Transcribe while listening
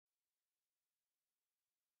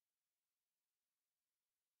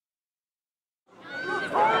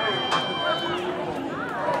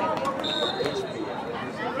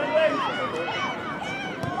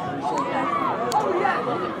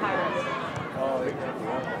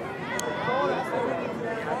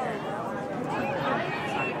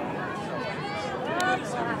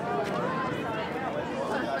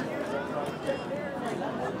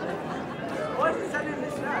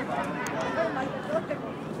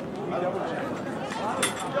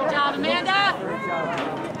Good job, Amanda.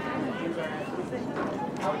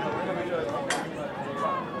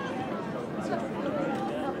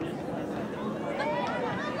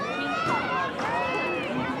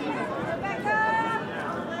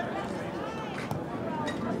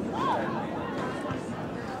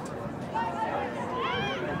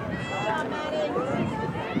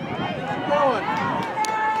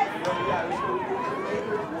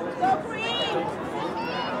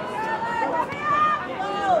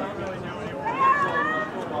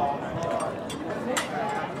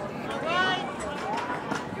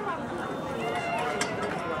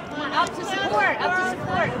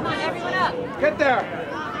 Get there!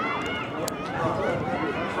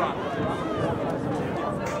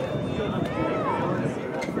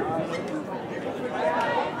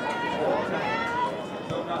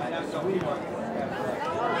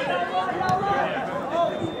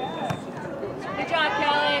 Good job,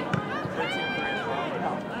 Kelly.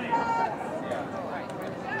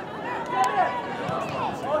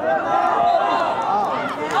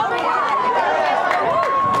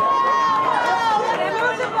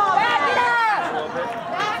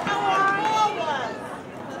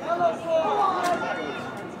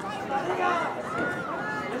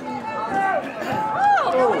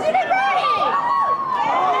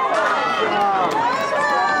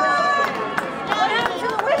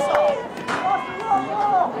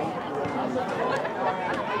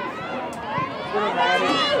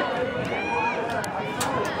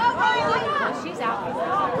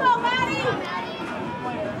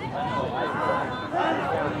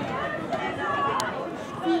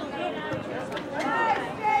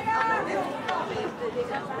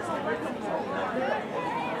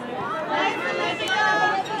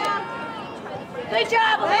 Good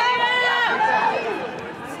job, Amanda!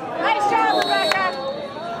 Nice job, Rebecca!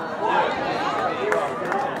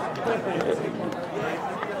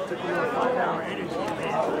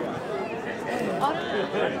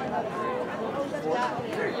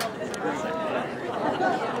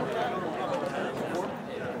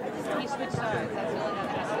 You switch sides.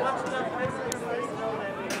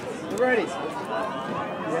 We're ready.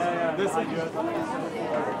 Yeah. This is good.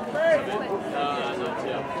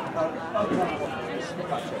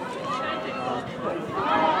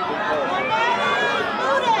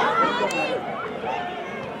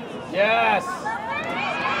 Yes.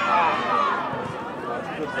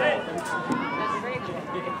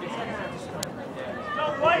 Go,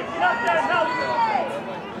 White, get up there and help.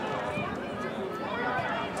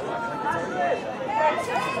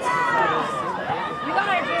 You got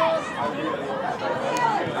it, Jules.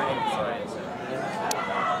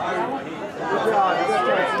 Good job.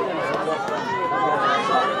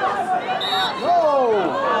 No!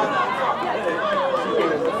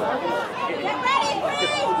 Get ready,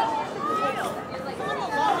 please!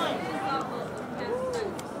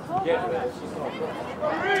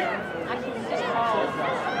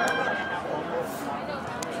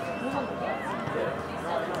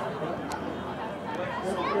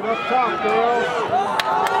 Get up top, girls.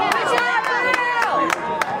 Good job, girl!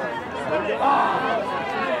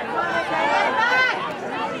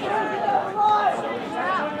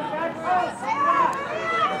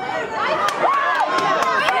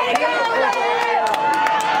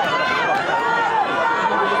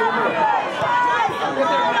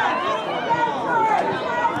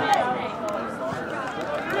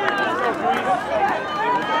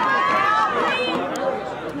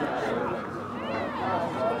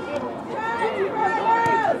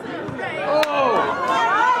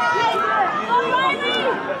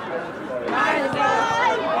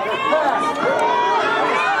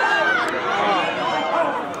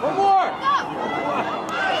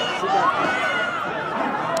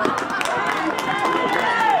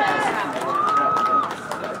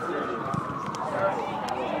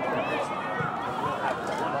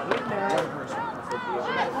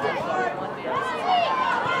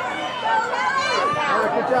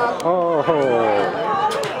 Oh.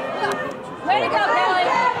 Way to go, Kelly!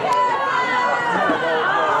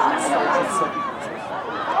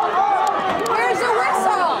 Where's the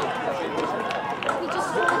whistle? He just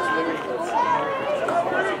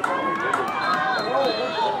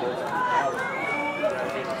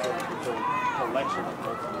Collection of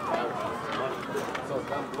money. So if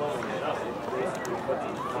I'm blowing it up, it's basically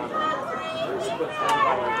putting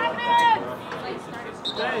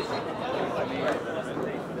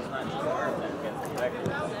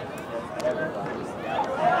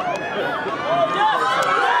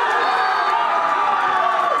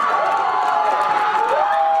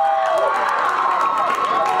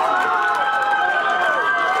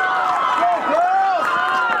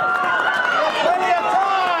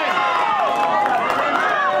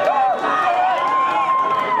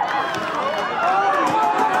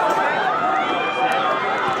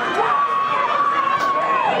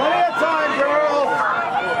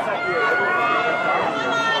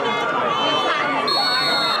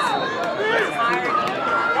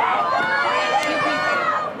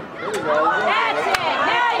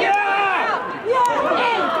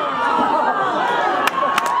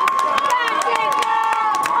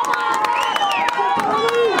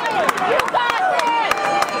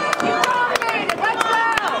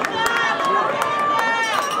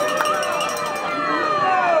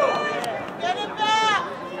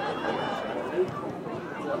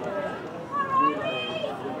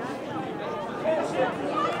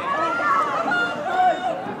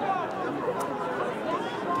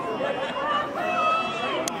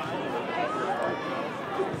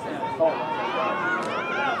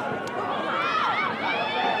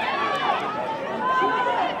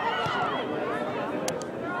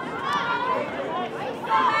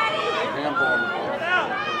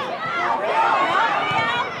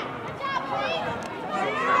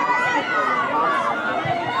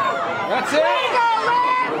Way to go,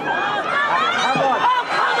 Red! How about? Oh,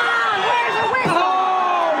 come on! Where's the whistle?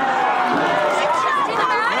 Didn't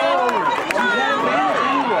matter.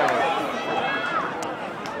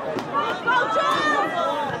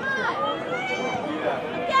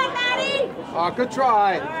 Again, Maddie! Oh, good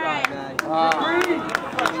try.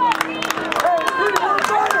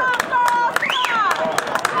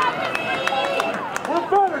 We're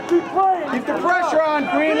better. Keep playing. Keep the pressure on,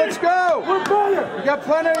 Green. Let's go. We're better. We got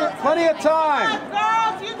plenty of time.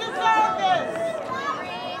 Girls, you deserve this.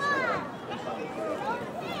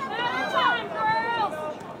 Time, girls!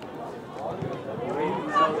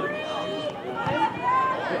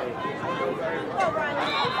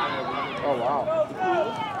 Oh, wow.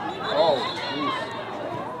 Oh, jeez.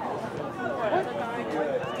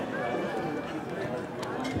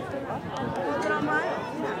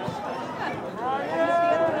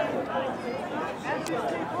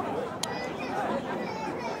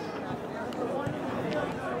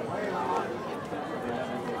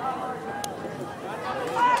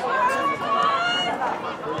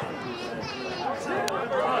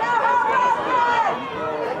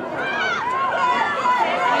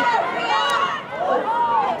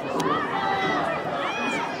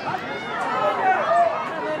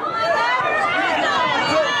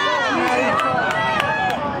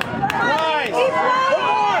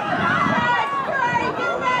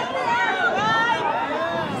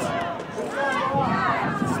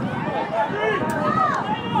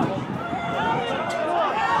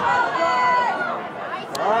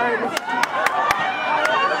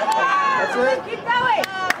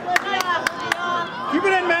 Keep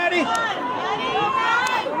it in, Maddie.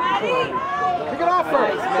 Pick it off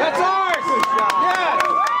her. That's ours. Yeah.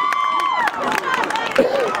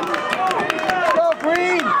 Go,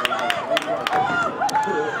 Green.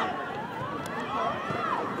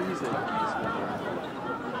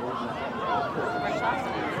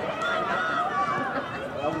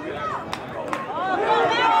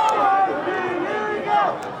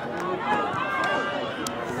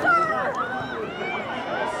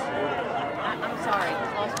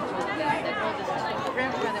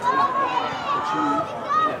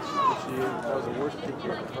 That was the worst kick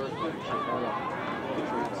you ever heard.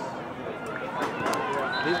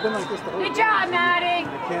 He's been like this the whole Good job, Maddie!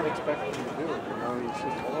 You can't expect him to do it. You know, he's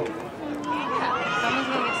just all over. Yeah, someone's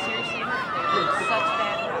going to get seriously hurt. They're such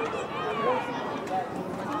bad reps.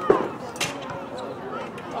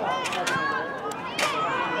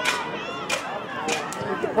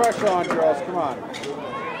 Keep the pressure on, girls. Come on.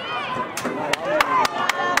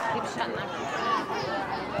 Keep shutting them.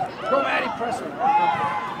 Go, Maddie. Press her.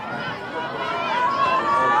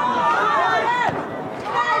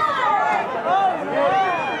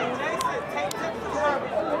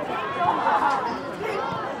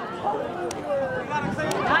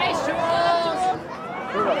 Nice, Jules!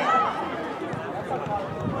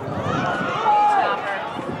 Stop her.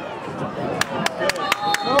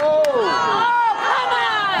 No! Oh, come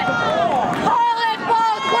on! Call it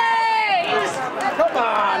both ways! Come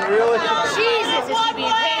on, really? Jesus, is she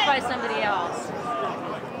being paid by somebody else?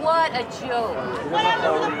 What a joke. What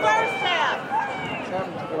happened to the first half? It's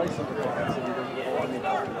happened twice in the past, and he doesn't get all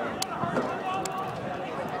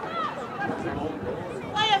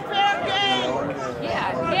Play a fair game.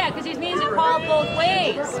 Yeah, because he needs to call it both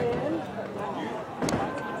ways.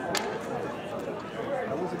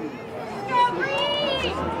 That wasn't even Go,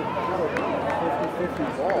 Green!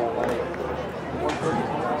 50-50 ball. Like,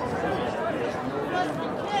 130.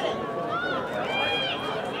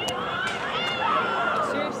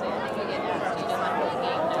 Seriously, I think we get asked. You know how to play a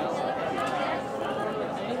game now.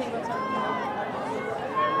 Anything but something.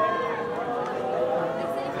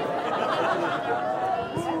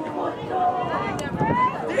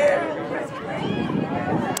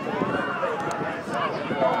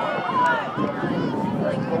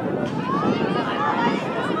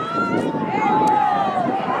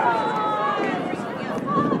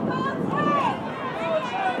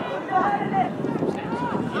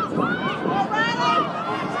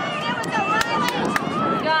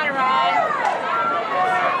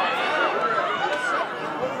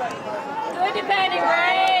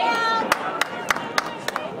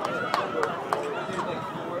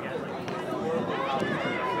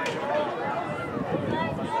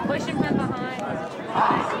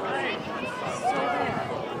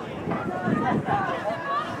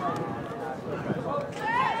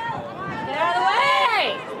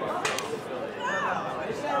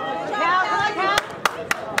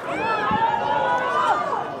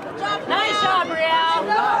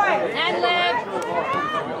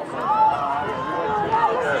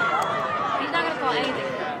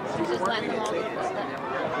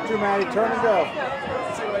 Maddie. Turn and go.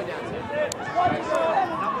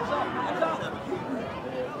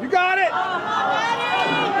 You got it!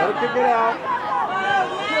 Let her kick it out.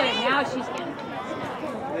 Good, now she's getting it.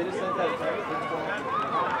 They just sent that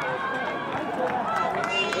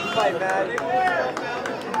good fight, Maddie.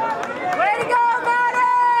 Way to go,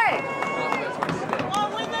 Maddie! Come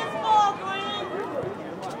on, win this ball, Green.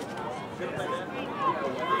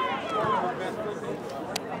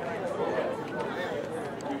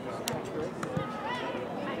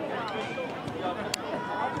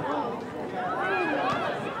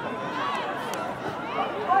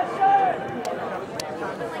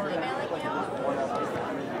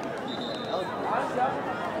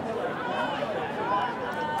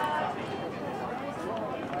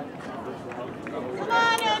 Come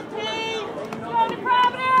on, MT. Go to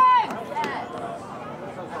Providence!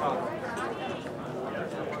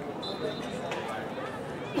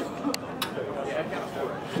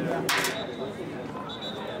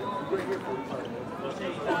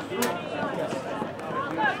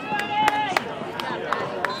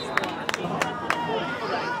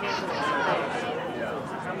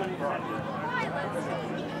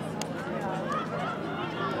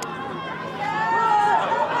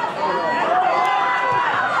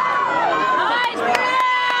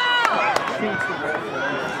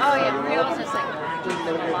 Oh yeah, Rio's just like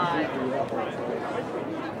alive. Come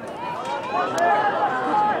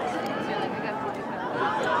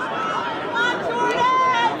on, Jordan.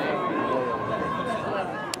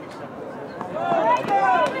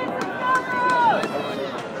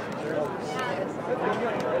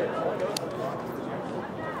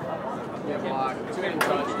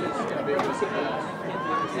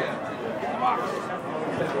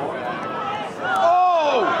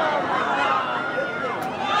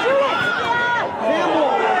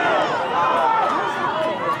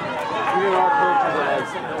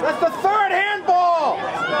 That's the third handball!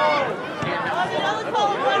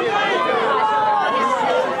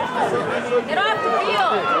 Get off the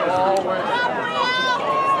field!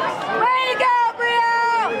 Way to go, Brio!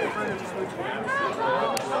 He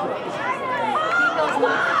goes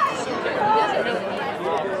off. He doesn't know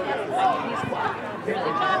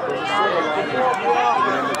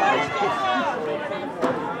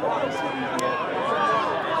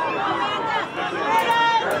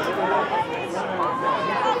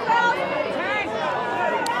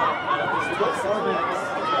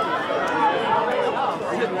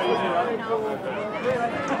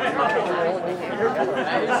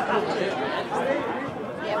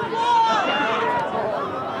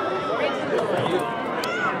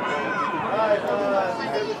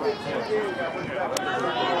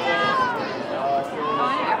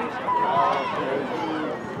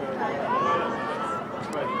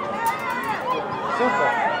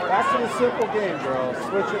Simple. Back to the simple game, girl.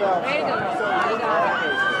 Switch it out. Way to go. You got it.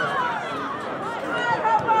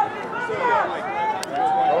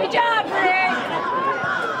 Good job, Rick.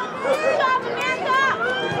 Good job,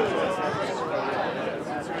 Amanda.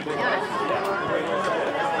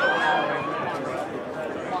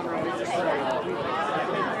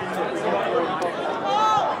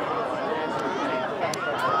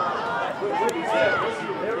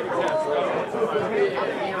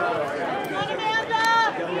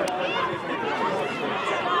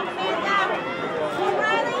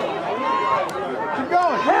 Keep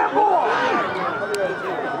going. Handball!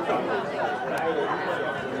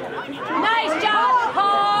 Nice job,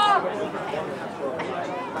 Paul.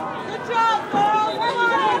 Good job, girl.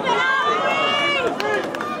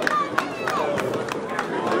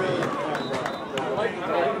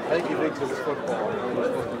 Come on, I think he thinks it's football. You're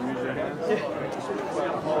supposed to use your hands.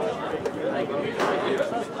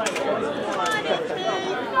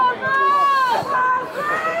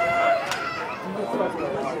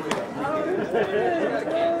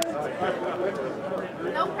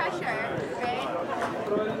 No pressure, right?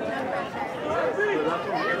 No pressure.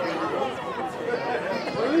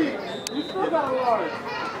 You still got a large.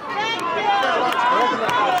 Thank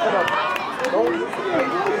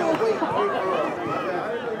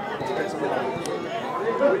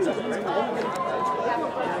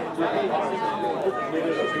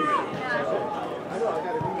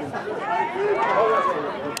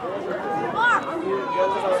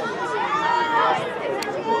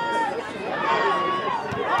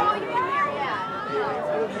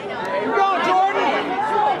You go, Jordan!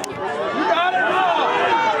 You got it all!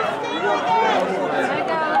 Way to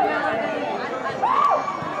go,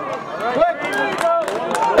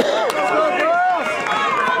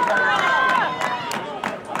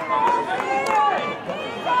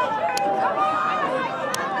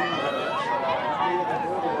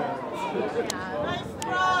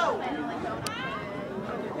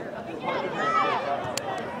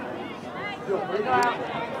 Go out.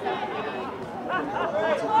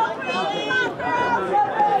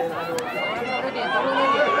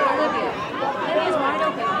 Olivia. Olivia's wide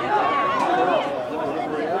open.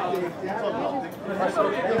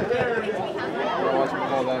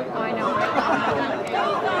 Oh, I know, right?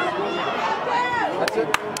 That's it.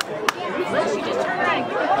 She just turned around and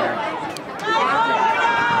kicked her.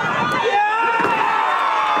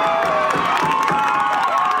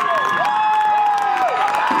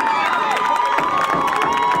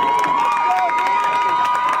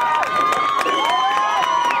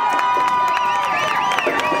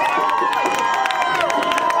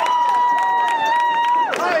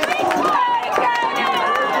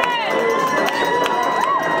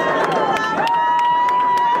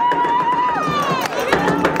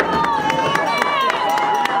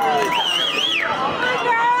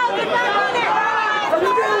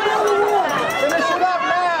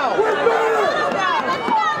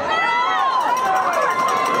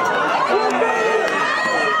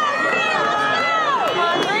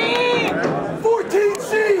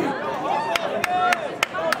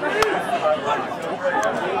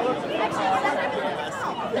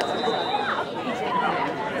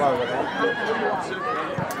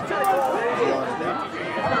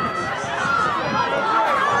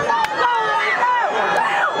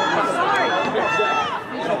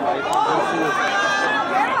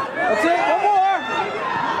 That's it, one more.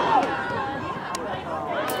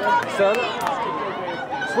 Set it.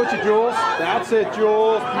 Switch it, Jules. That's it,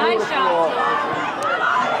 Jules. Nice shot.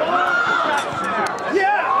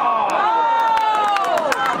 Yeah!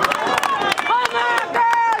 Come on,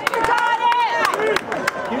 girls! You got it!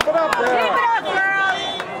 Keep it up there. Keep it up, girls!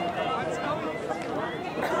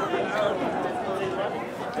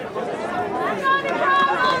 Bring on it,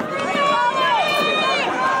 girls! Bring it on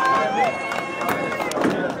it!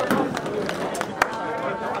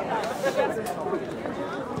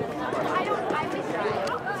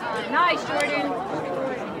 Nice, Jordan.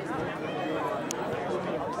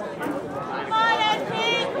 Come on, SP!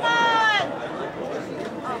 Come on!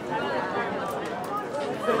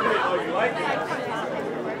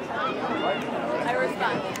 I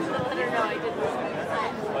responded. Let her know I did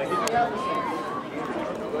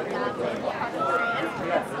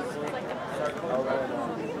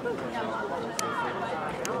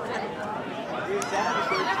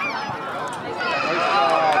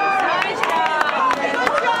Nice job.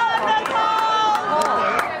 Good job,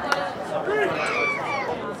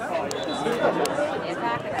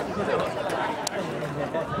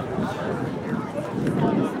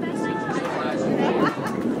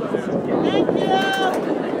 Thank you!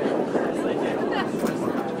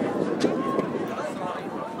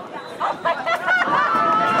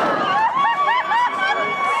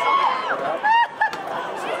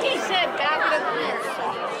 He said back it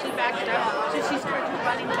up. She backed it up. So she started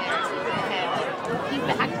running back to the head. He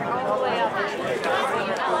backed her all the way up.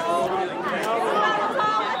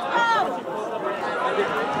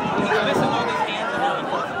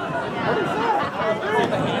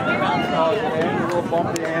 Oh, yeah, a little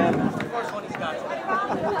bumpy hand.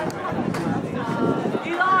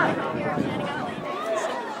 Eli!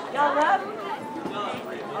 Y'all left?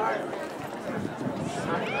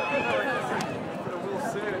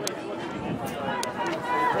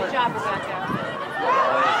 Good job, Rebecca.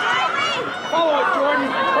 Follow it, Jordan.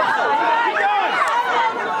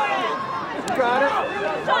 You got it.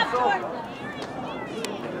 Good job, Jordan!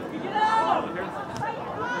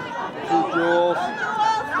 Two, Jules.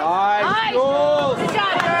 Nice, Jules. Good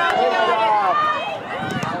job, girl. Good job.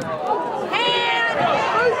 Hand!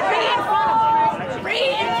 Three in front of him. Three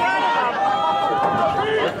in front of him.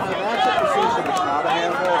 That's a position. It's not a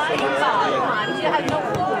handball. So Come on, you have no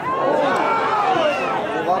clue.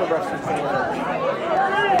 a lot of wrestlers in there.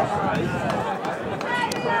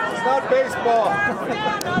 It's not baseball.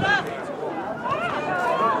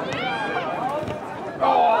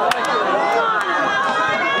 Oh,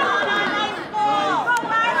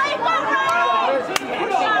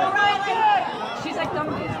 I like it. She's like, come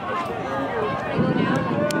on.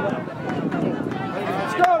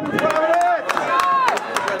 Let's go, Providence.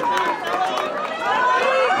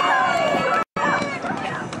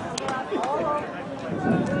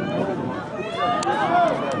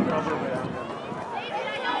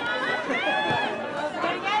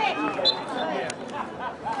 Get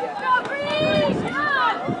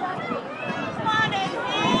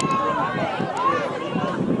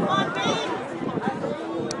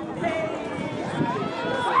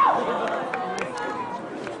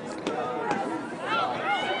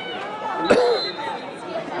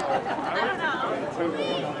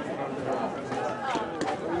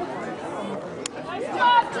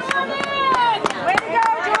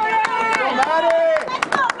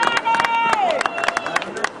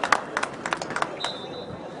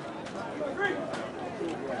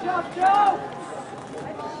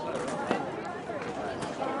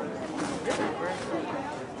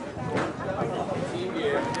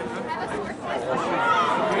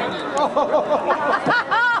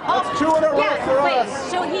That's 2 in a row for Yeah, wait,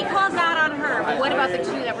 us. so he calls out on her, but what about the 2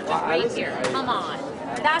 that were just right here? Come on.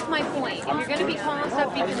 That's my point. If you're going to be calling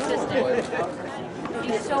stuff, be consistent.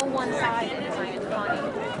 He's so one-sided, it's not even funny.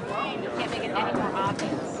 You can't make it any more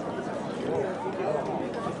obvious.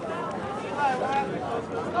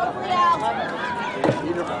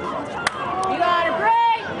 You got it,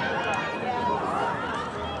 break!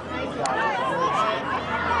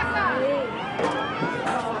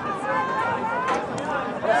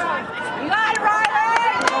 You got it, Riley!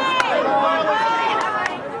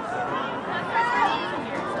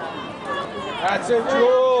 That's it,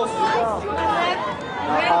 Jules. Nice.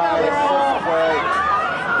 Great.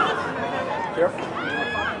 Careful.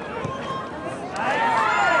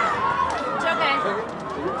 It's okay. Take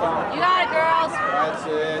your time. You got it, girls. That's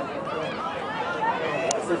it.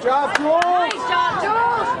 Good job, Jules. Nice job,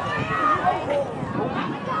 Jules.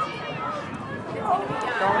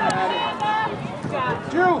 Going at it.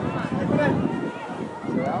 Jules. Keep it in.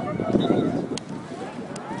 Sit out.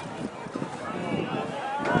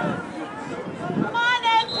 Come on,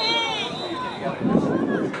 MP.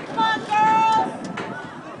 Come on, girls.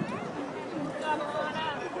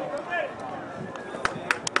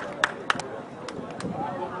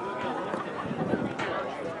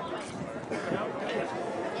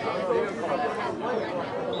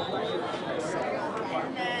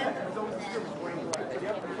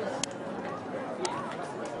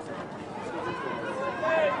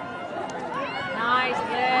 Nice,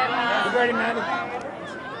 You ready, Manny?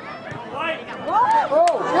 Whoa.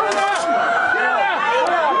 Oh, get it out! Get it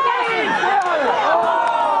out!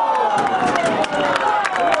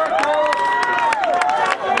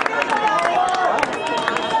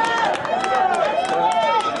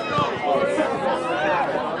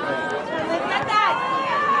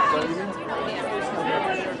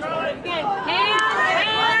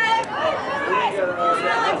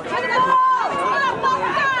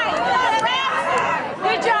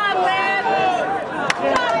 Good job, Liv.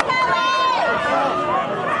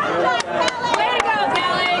 Way to go,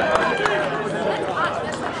 Kelly.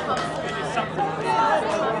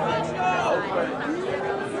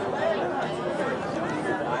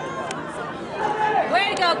 Way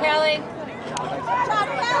to go, Kelly.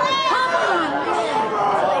 Come on.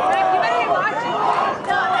 You better be watching.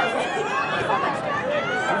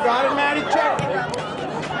 You got it, Maddie. Check.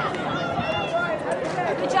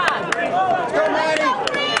 Good job. Let's go, Maddie.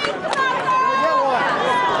 Get one.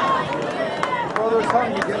 Brother's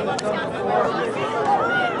hungry. Get him done before.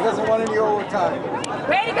 He doesn't want any overtime.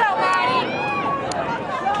 Way to go, Maddie.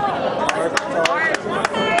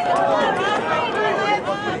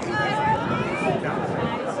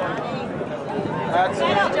 That's it.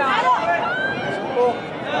 Good job. Simple.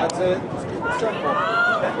 That's it. Just keep it simple.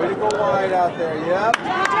 Way to go wide out there. Yep. Good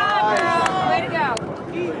job, Nice. girls. Way to go.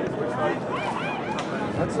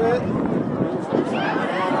 That's it.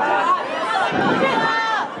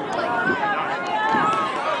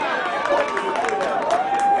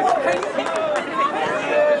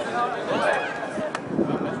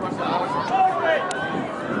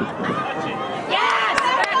 Yes,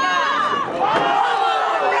 Becca.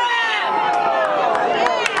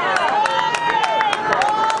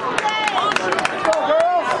 Let's go,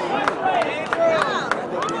 girls.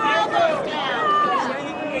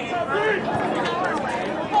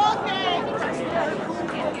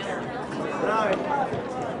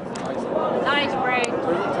 Nice break.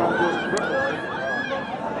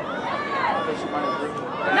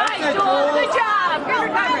 Nice, Jules. Good job. Good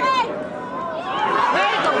recovery. Way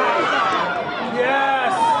to go.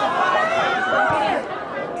 Yes.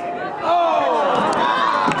 Oh.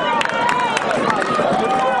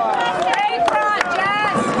 Great cross,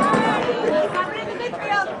 Jess.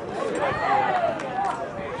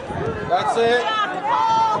 That's it.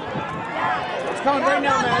 It's coming right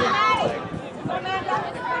now, Maddie.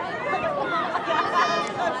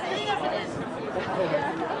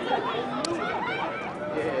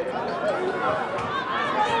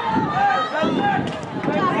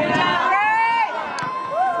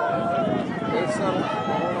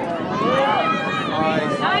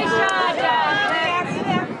 Nice job, Jess.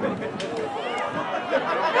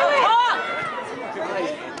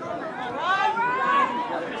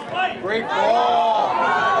 Great ball.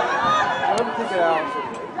 Let him kick it out.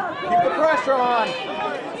 Keep the pressure on.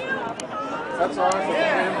 That's all right. That's a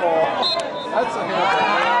handball. That's a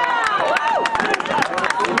handball.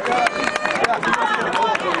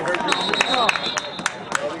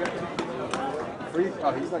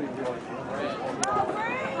 Oh, he's not even doing it.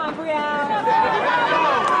 Come on, Brielle.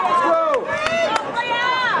 Let's go.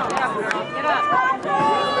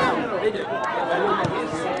 Get up.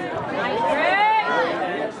 Nice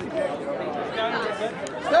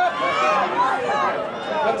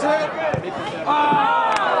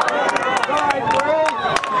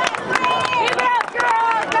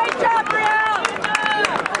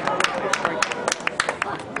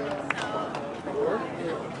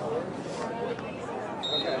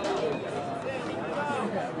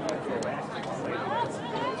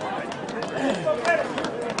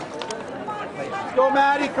Go,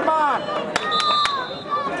 Maddie, come on!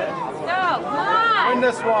 No, come on! Win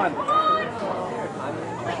this one.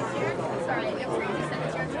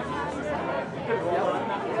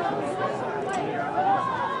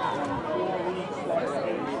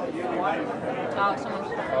 Oh,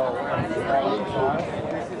 someone's...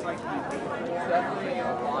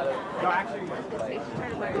 No, actually,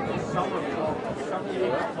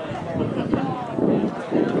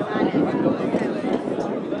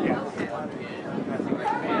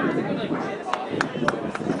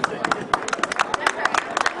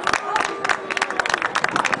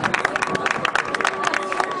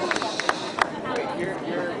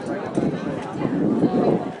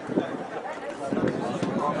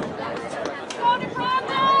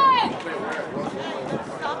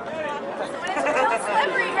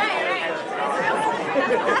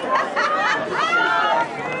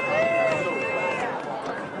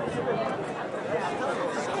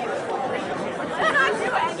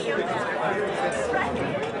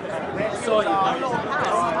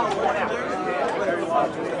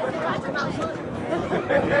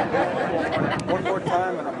 One more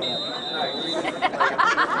time and I'm in.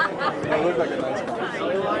 It looks like a nice one.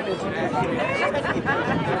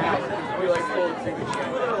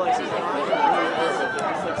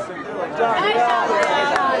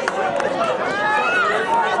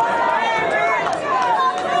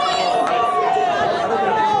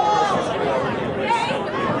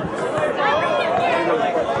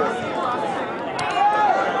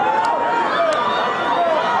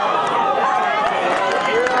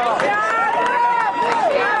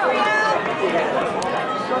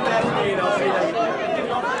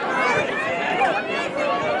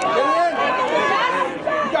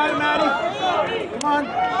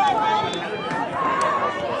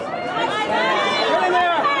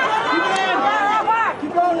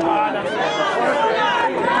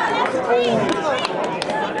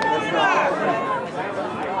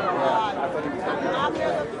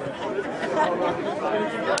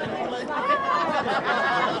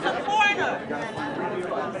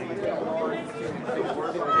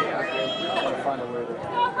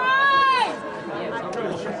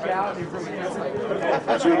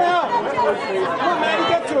 Shoot now! Come on, Maddie,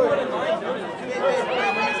 get to it!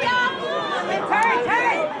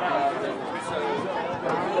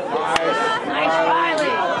 Nice,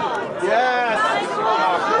 Riley! Yes!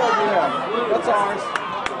 Oh, good idea. That's ours.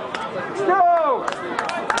 Let's go!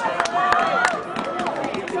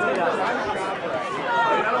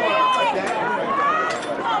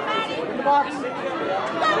 In the box.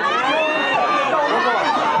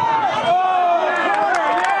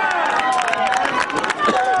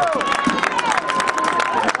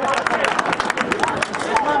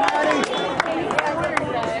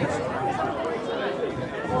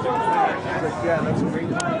 Yeah, that's great.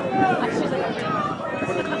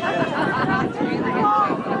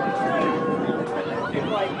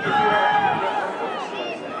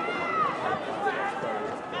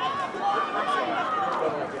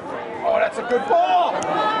 Oh, that's a good ball!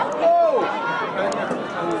 Oh!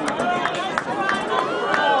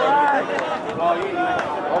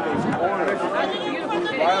 Oh, these corners.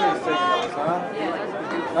 Riley's taking those, huh?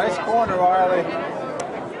 Nice corner, Riley.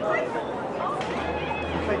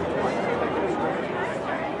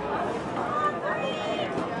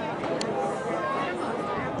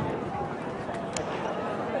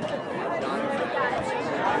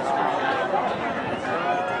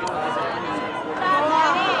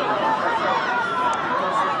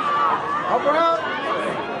 Help her out.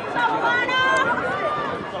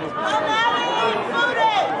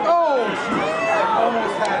 Oh, she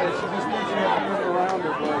almost had it. She just needs to have to move around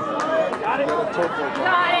her, but got it. Got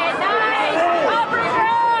it, nice! Upper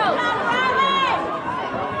girl!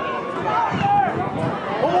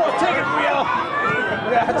 One more, take it, Rio.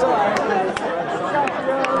 Yeah, that's all right.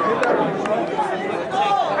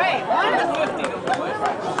 Right, one.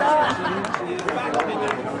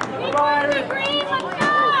 Green, let's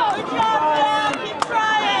go! Good job, man! Keep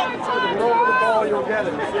trying! Get over the ball, you'll get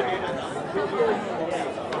it.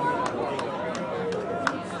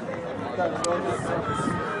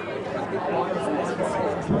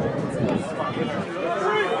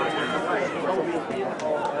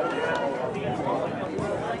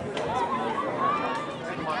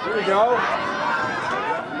 Here we go.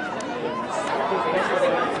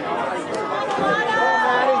 Go,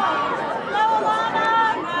 Maddie.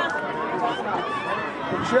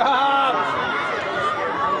 job.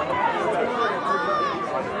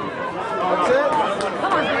 That's it.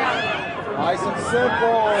 Come on, Brianna. Nice and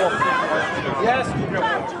simple. Yes,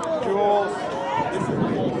 Jules.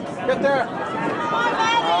 Get there.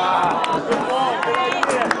 Good ball, good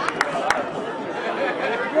idea.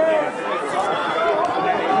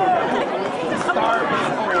 Start. He's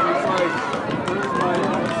like, where's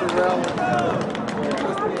my Sorrel?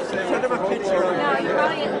 Send him a picture. No, you're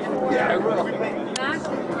probably in the four. Yeah, I will. Max is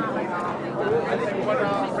not like I think what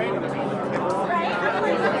Raymond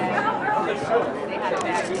they had a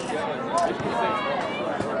bad game.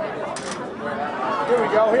 Here we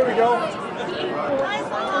go, here we go.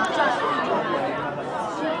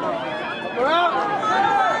 Go out.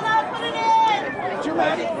 Too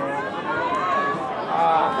many.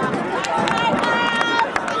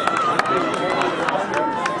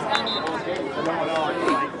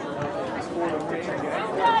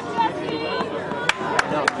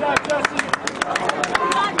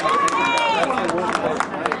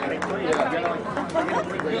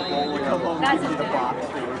 That's in the box.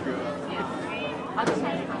 I'll just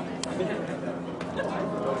have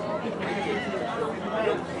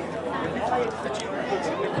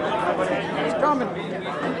He's coming.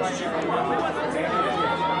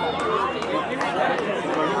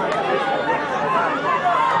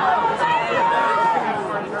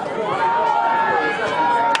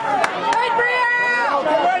 Good, Brianna!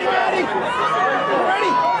 Get ready, Maddie. Get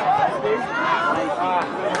ready.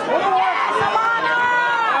 One more.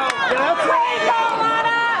 Get outside.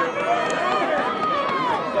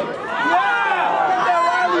 Yeah. Get there,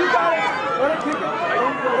 Riley. You got it. Let him kick it.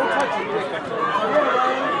 Don't touch it.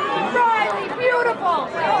 Riley, beautiful!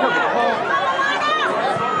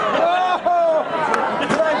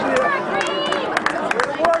 Good idea.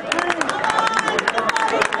 Good work, team.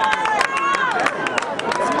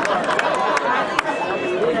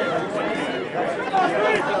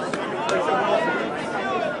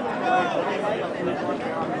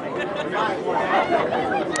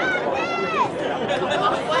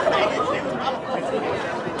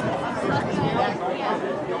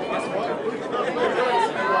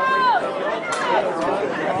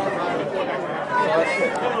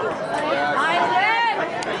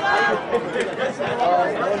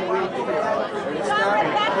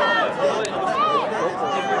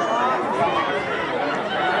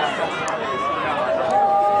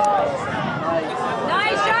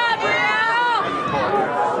 Nice job,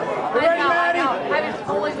 Brianna! I know. I was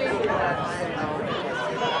always waiting for that.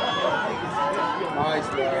 Nice,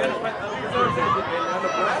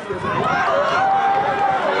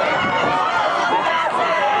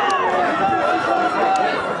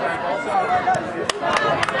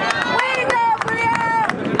 Way to go, Brianna!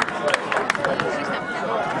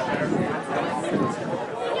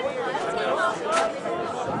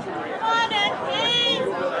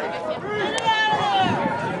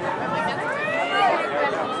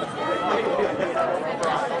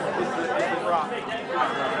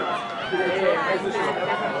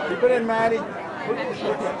 Keep it in, Maddie. Keep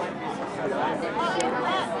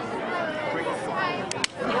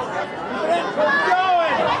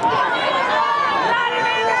going.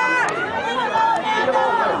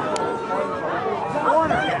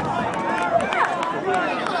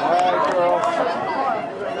 All right, girl.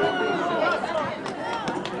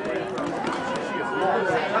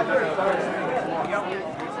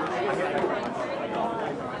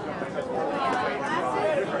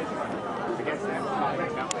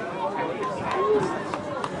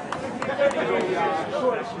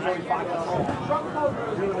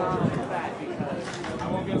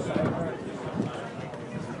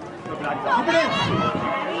 Keep it in.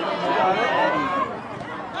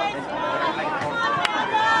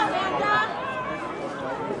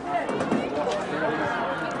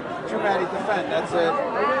 Too Maddie, defend. That's it.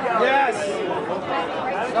 Yes.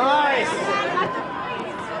 Nice.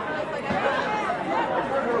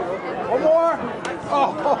 One more. Oh.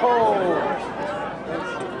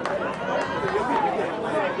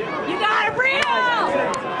 You got it, Brianna!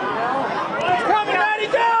 It's coming, Maddie.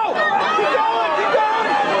 Go. Keep going. Keep going.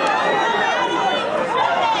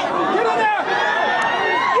 Get in there.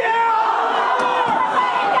 Yeah.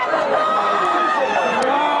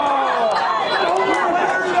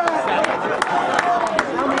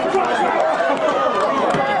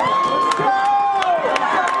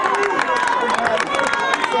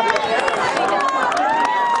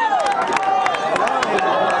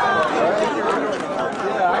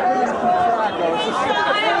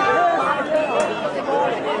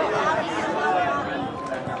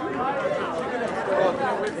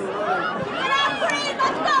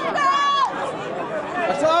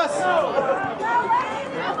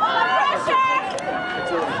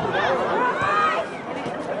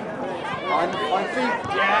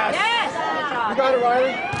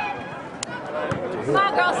 Riley. Come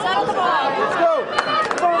on, girls, settle the ball. Let's go.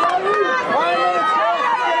 Come on, Riley. 5 minutes. Go.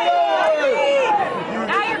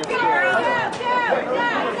 Now your feet, girls.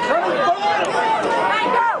 Turn it forward. Hey,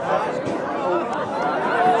 go.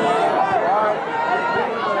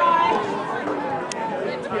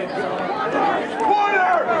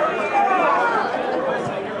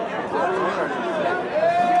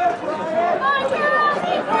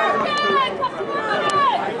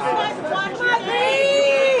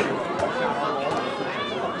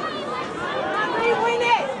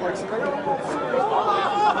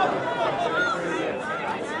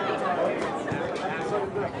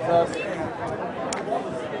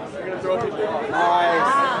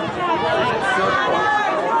 Nice.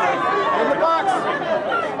 In the box.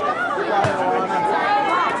 You got it, Alana.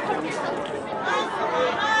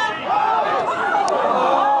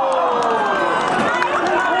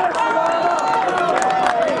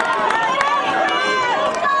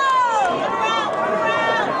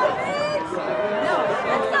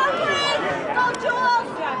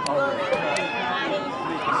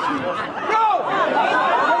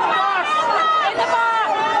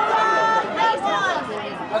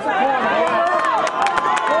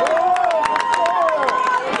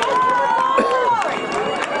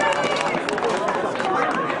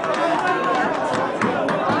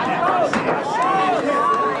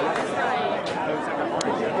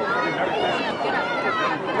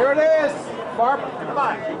 Here it is.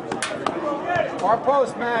 Far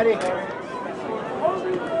post, Maddie.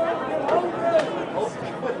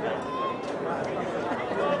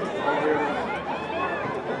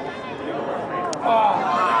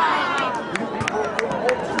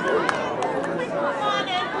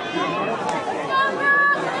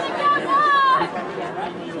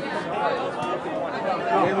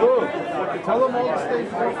 Hey, Lou, tell them all to stay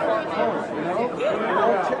far post, you know?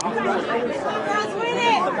 Girls, win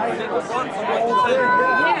it!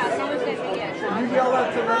 Yeah, someone said yes. You yell out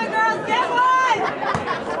to Come on, them. girls, get one!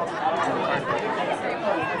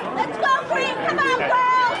 Let's go, Green! Come on,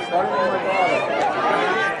 girls! Starting with my daughter.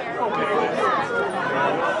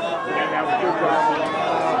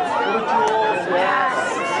 Little Jules, yes.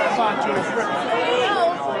 Come on, Jules.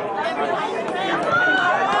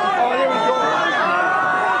 Oh, there we go.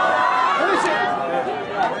 Finish it.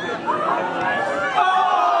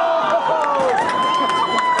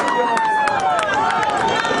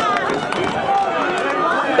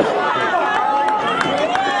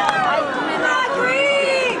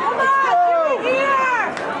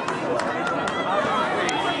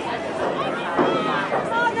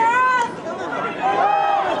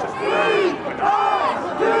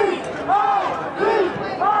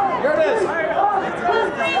 Here it is.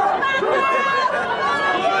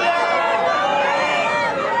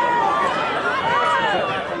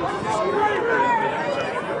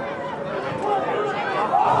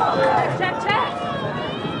 Check, check.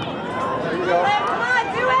 There you go. Come on,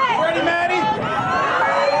 do it! Ready, Maddie?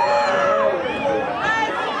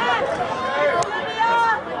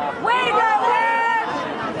 Way to go, Liv!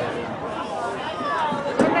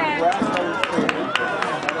 Okay.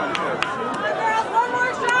 Girls, one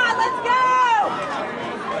more shot, let's go!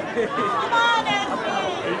 Come on, Esme!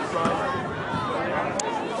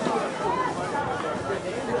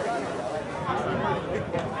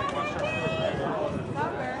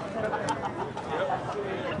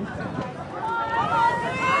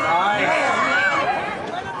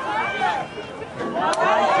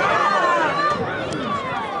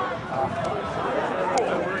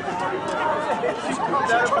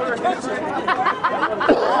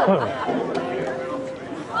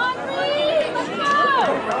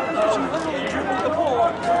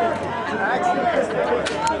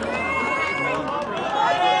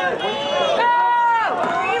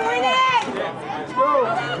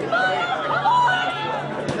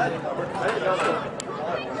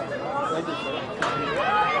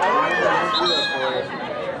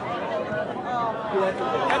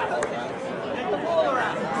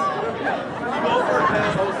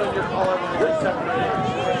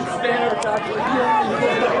 Stand over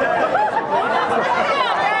top.